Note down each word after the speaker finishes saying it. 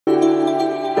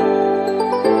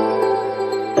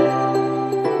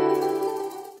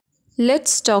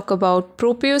Let's talk about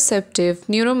proprioceptive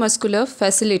neuromuscular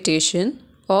facilitation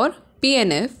or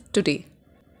PNF today.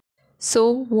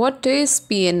 So, what is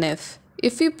PNF?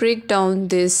 If we break down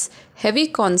this heavy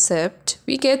concept,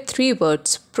 we get three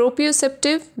words: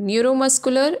 proprioceptive,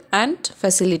 neuromuscular, and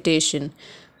facilitation.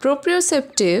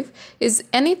 Proprioceptive is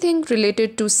anything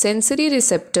related to sensory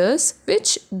receptors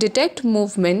which detect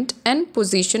movement and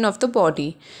position of the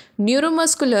body.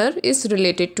 Neuromuscular is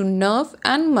related to nerve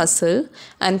and muscle,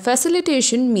 and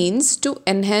facilitation means to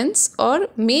enhance or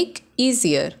make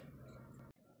easier.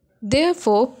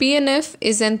 Therefore, PNF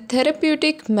is a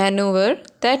therapeutic maneuver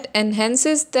that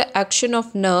enhances the action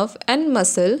of nerve and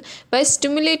muscle by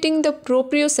stimulating the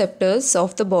proprioceptors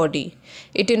of the body.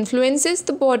 It influences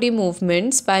the body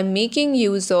movements by making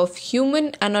use of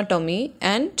human anatomy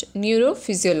and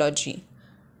neurophysiology.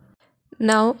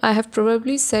 Now, I have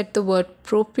probably said the word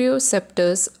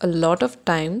proprioceptors a lot of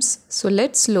times, so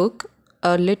let's look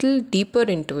a little deeper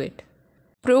into it.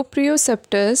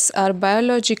 Proprioceptors are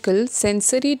biological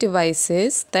sensory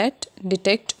devices that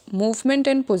detect movement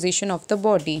and position of the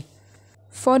body.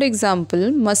 For example,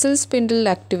 muscle spindle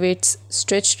activates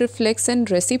stretch reflex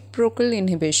and reciprocal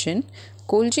inhibition.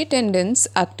 Golgi tendons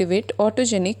activate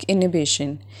autogenic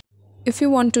inhibition. If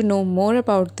you want to know more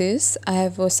about this, I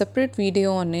have a separate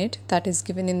video on it that is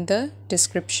given in the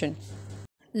description.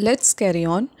 Let's carry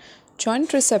on.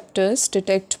 Joint receptors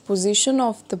detect position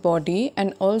of the body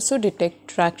and also detect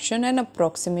traction and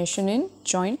approximation in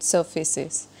joint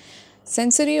surfaces.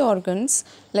 Sensory organs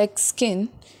like skin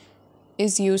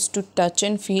is used to touch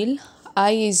and feel,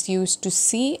 eye is used to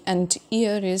see, and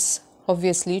ear is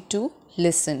obviously to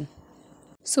listen.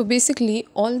 So basically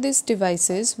all these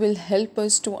devices will help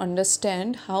us to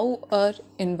understand how our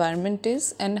environment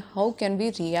is and how can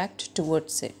we react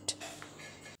towards it.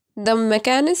 The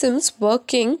mechanisms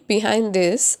working behind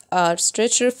this are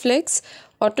stretch reflex,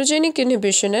 autogenic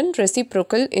inhibition, and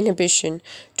reciprocal inhibition.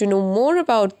 To know more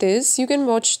about this, you can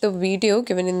watch the video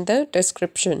given in the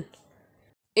description.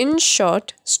 In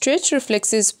short, stretch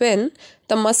reflex is when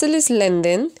the muscle is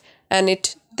lengthened and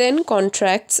it then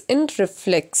contracts in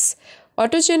reflex.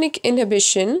 Autogenic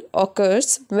inhibition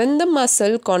occurs when the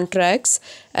muscle contracts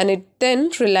and it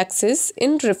then relaxes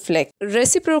in reflex.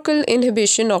 Reciprocal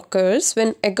inhibition occurs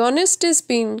when agonist is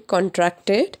being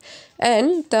contracted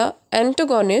and the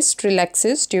antagonist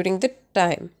relaxes during the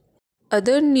time.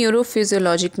 Other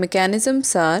neurophysiologic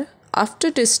mechanisms are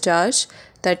after discharge,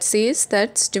 that says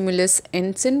that stimulus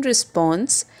ends in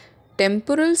response.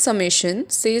 Temporal summation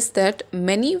says that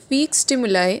many weak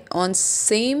stimuli on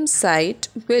same site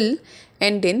will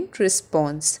end in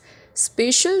response.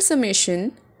 Spatial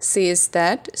summation says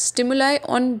that stimuli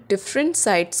on different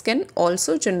sites can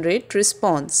also generate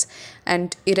response.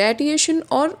 And irradiation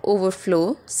or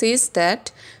overflow says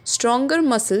that stronger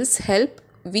muscles help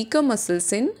weaker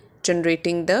muscles in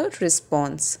generating the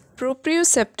response.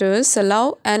 Proprioceptors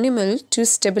allow animal to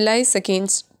stabilize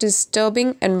against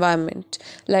disturbing environment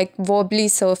like wobbly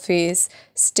surface,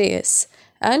 stairs,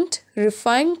 and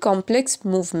refine complex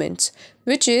movements,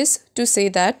 which is to say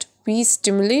that we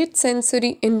stimulate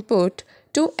sensory input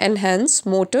to enhance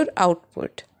motor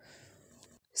output.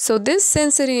 So these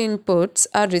sensory inputs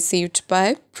are received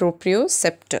by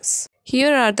proprioceptors.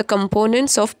 Here are the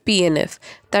components of PNF.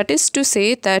 That is to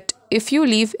say that if you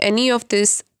leave any of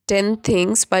these 10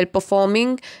 things while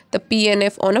performing the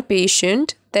PNF on a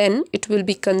patient, then it will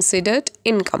be considered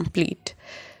incomplete.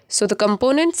 So the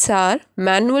components are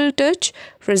manual touch,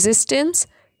 resistance,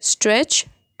 stretch,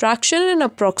 traction and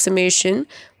approximation,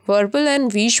 verbal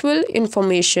and visual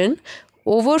information,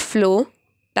 overflow,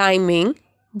 timing,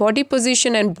 body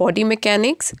position and body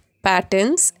mechanics,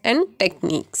 patterns and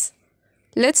techniques.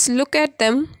 Let's look at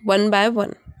them one by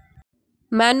one.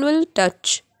 Manual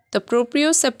touch. The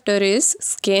proprioceptor is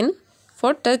skin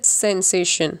for touch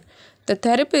sensation. The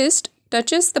therapist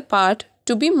touches the part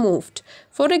to be moved.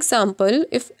 For example,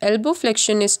 if elbow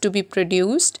flexion is to be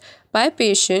produced by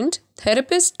patient,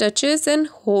 therapist touches and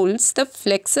holds the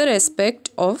flexor aspect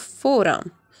of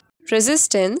forearm.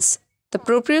 Resistance. The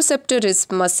proprioceptor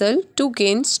is muscle to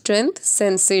gain strength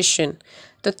sensation.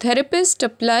 The therapist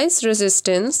applies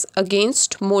resistance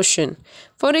against motion.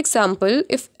 For example,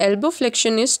 if elbow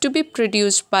flexion is to be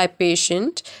produced by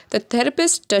patient, the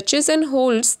therapist touches and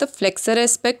holds the flexor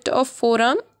aspect of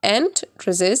forearm and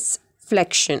resists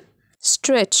flexion.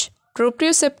 Stretch.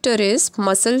 Proprioceptor is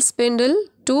muscle spindle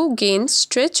to gain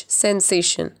stretch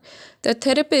sensation. The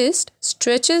therapist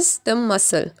stretches the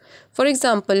muscle. For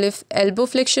example, if elbow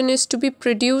flexion is to be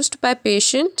produced by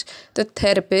patient, the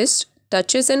therapist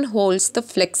touches and holds the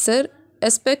flexor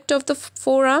aspect of the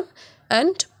forearm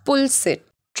and pulls it.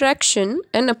 Traction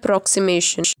and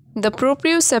approximation. The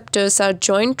proprioceptors are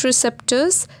joint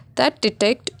receptors that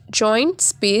detect joint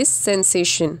space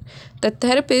sensation. The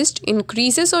therapist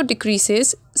increases or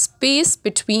decreases space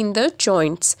between the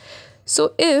joints.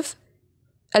 So if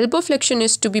elbow flexion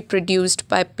is to be produced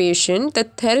by patient, the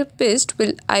therapist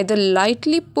will either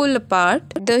lightly pull apart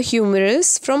the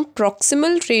humerus from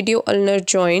proximal radioulnar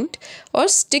joint or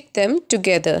stick them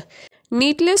together.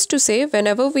 Needless to say,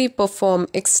 whenever we perform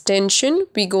extension,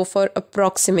 we go for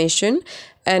approximation,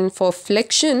 and for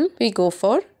flexion, we go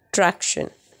for traction.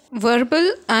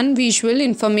 Verbal and visual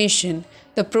information.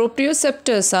 The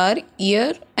proprioceptors are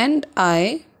ear and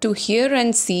eye to hear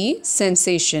and see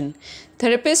sensation.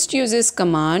 Therapist uses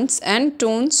commands and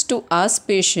tones to ask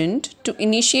patient to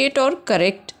initiate or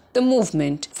correct the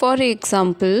movement. For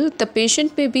example, the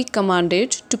patient may be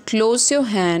commanded to close your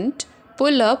hand,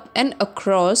 pull up and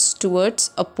across towards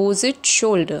opposite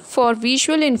shoulder. For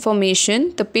visual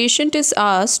information, the patient is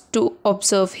asked to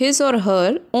observe his or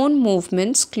her own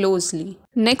movements closely.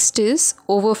 Next is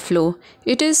overflow.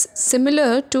 It is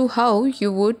similar to how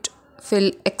you would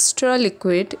fill extra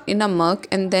liquid in a mug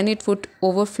and then it would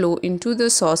overflow into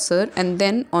the saucer and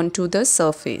then onto the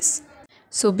surface.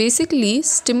 So basically,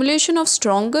 stimulation of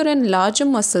stronger and larger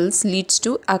muscles leads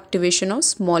to activation of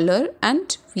smaller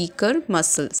and weaker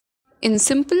muscles. In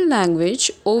simple language,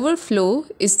 overflow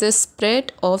is the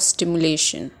spread of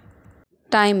stimulation.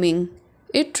 Timing.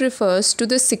 It refers to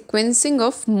the sequencing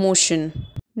of motion.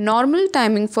 Normal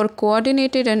timing for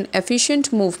coordinated and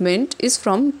efficient movement is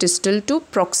from distal to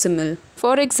proximal.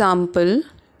 For example,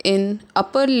 in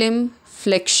upper limb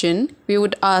flexion, we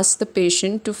would ask the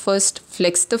patient to first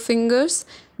flex the fingers,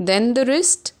 then the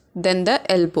wrist, then the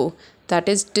elbow. That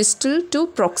is distal to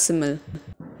proximal.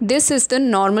 This is the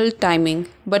normal timing,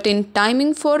 but in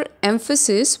timing for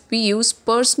emphasis, we use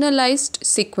personalized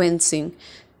sequencing,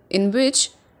 in which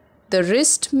the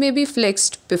wrist may be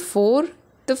flexed before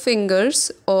the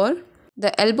fingers or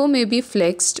the elbow may be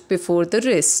flexed before the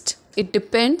wrist. It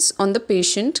depends on the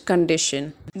patient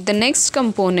condition. The next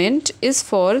component is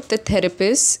for the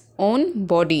therapist's own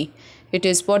body. It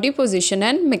is body position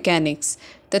and mechanics.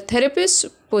 The therapist's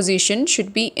position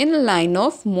should be in line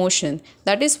of motion.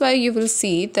 That is why you will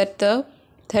see that the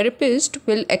therapist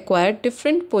will acquire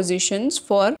different positions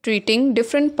for treating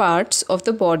different parts of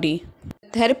the body.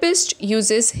 The therapist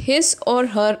uses his or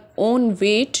her own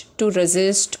weight to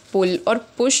resist, pull or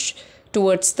push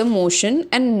towards the motion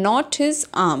and not his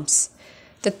arms.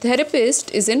 The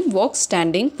therapist is in walk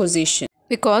standing position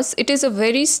because it is a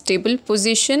very stable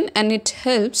position and it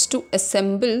helps to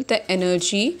assemble the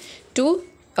energy to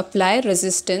apply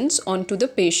resistance onto the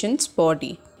patient's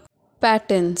body.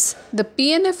 Patterns. The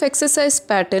PNF exercise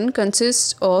pattern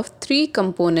consists of 3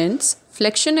 components: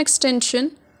 flexion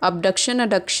extension, abduction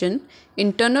adduction,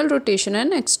 internal rotation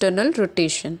and external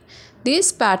rotation.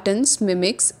 These patterns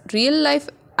mimics real life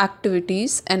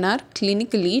activities and are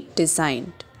clinically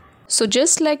designed. So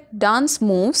just like dance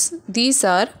moves, these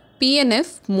are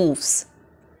PNF moves.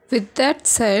 With that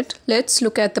said, let's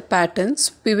look at the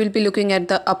patterns. We will be looking at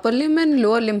the upper limb and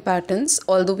lower limb patterns,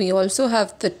 although we also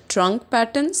have the trunk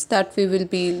patterns that we will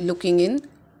be looking in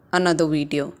another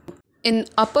video. In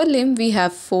upper limb, we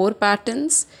have 4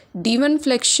 patterns: D1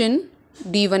 flexion,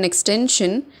 D1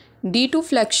 extension, D2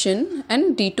 flexion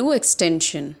and D2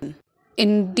 extension.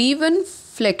 In D1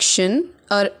 flexion,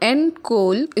 our end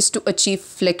goal is to achieve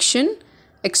flexion,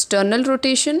 external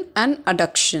rotation and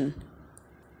adduction.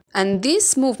 And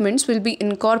these movements will be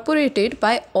incorporated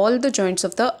by all the joints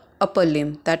of the upper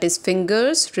limb, that is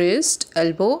fingers, wrist,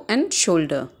 elbow and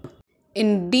shoulder.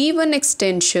 In D1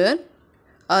 extension,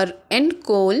 our end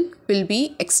goal will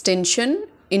be extension,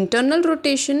 internal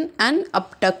rotation and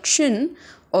abduction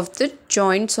of the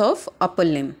joints of upper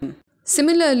limb.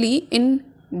 Similarly, in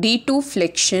D2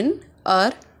 flexion,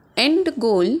 our end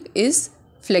goal is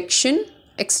flexion,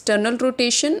 external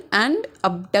rotation and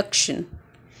abduction.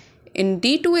 In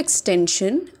D2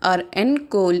 extension, our end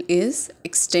goal is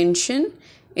extension,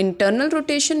 internal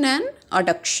rotation and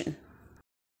adduction.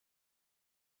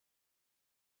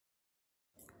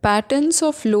 Patterns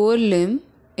of lower limb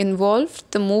involve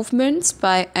the movements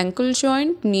by ankle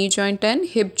joint, knee joint and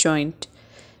hip joint.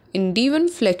 In D1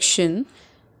 flexion,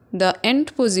 the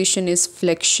end position is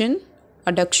flexion,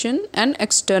 adduction and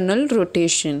external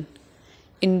rotation.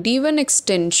 In D1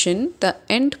 extension, the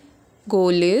end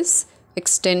goal is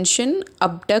extension,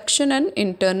 abduction and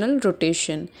internal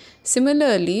rotation.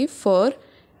 Similarly, for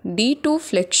D2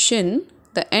 flexion,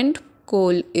 the end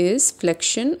goal is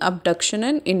flexion, abduction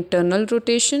and internal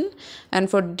rotation, and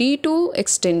for D2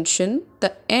 extension,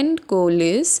 the end goal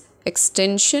is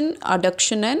extension,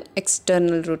 adduction and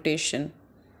external rotation.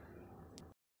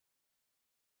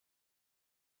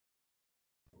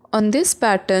 On these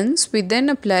patterns, we then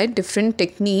apply different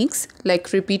techniques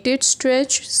like repeated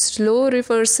stretch, slow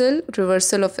reversal,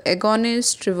 reversal of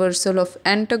agonist, reversal of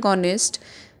antagonist,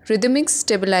 rhythmic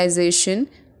stabilization,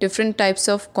 different types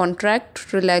of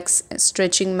contract, relax,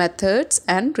 stretching methods,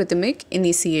 and rhythmic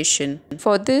initiation.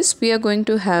 For this, we are going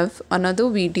to have another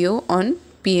video on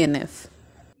PNF.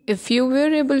 If you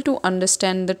were able to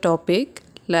understand the topic,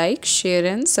 like, share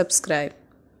and subscribe.